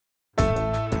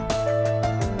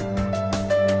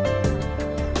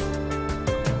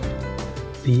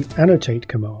The annotate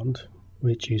command,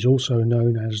 which is also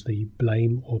known as the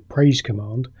blame or praise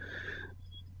command,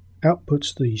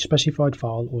 outputs the specified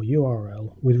file or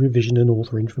URL with revision and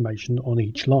author information on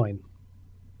each line.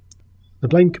 The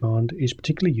blame command is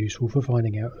particularly useful for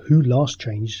finding out who last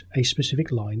changed a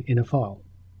specific line in a file.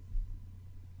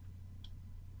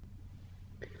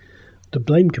 The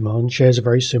blame command shares a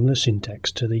very similar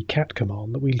syntax to the cat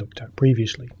command that we looked at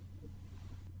previously.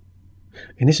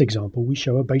 In this example, we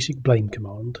show a basic blame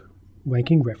command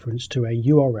making reference to a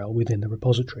URL within the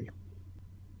repository.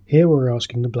 Here we're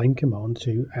asking the blame command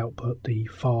to output the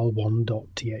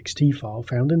file1.txt file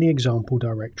found in the example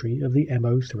directory of the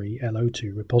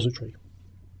mo3lo2 repository.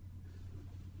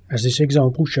 As this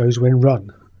example shows when run,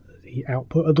 the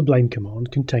output of the blame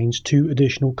command contains two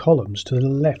additional columns to the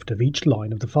left of each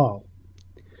line of the file.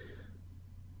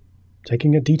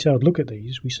 Taking a detailed look at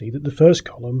these, we see that the first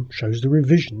column shows the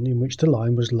revision in which the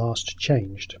line was last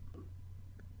changed.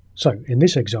 So, in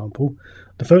this example,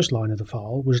 the first line of the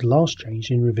file was last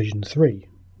changed in revision 3,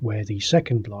 where the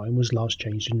second line was last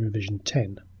changed in revision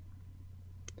 10.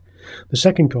 The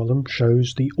second column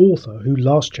shows the author who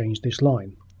last changed this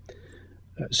line.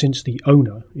 Since the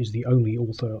owner is the only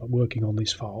author working on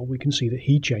this file, we can see that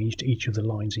he changed each of the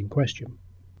lines in question.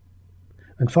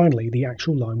 And finally, the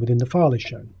actual line within the file is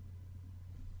shown.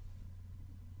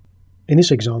 In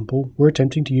this example, we're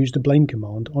attempting to use the blame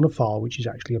command on a file which is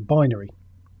actually a binary.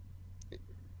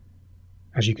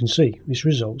 As you can see, this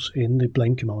results in the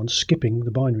blame command skipping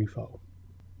the binary file.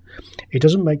 It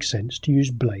doesn't make sense to use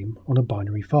blame on a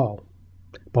binary file.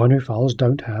 Binary files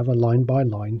don't have a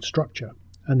line-by-line structure,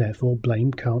 and therefore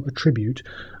blame can't attribute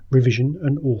revision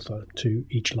and author to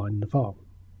each line in the file.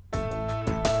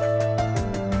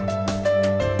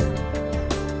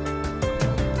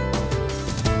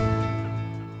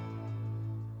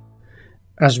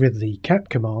 As with the cat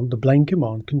command, the blame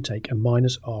command can take a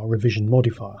 -r revision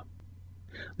modifier.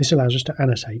 This allows us to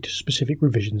annotate specific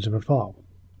revisions of a file.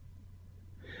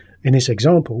 In this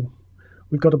example,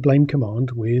 we've got a blame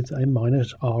command with a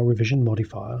 -r revision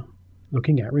modifier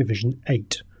looking at revision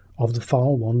 8 of the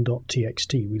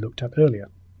file1.txt we looked at earlier.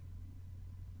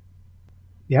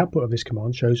 The output of this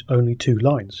command shows only 2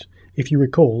 lines. If you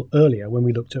recall, earlier when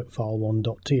we looked at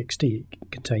file1.txt, it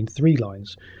contained 3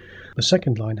 lines. The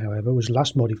second line, however, was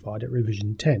last modified at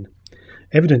revision 10.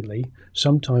 Evidently,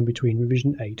 sometime between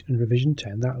revision 8 and revision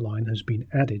 10, that line has been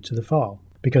added to the file,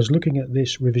 because looking at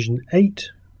this revision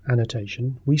 8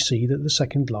 annotation, we see that the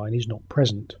second line is not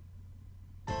present.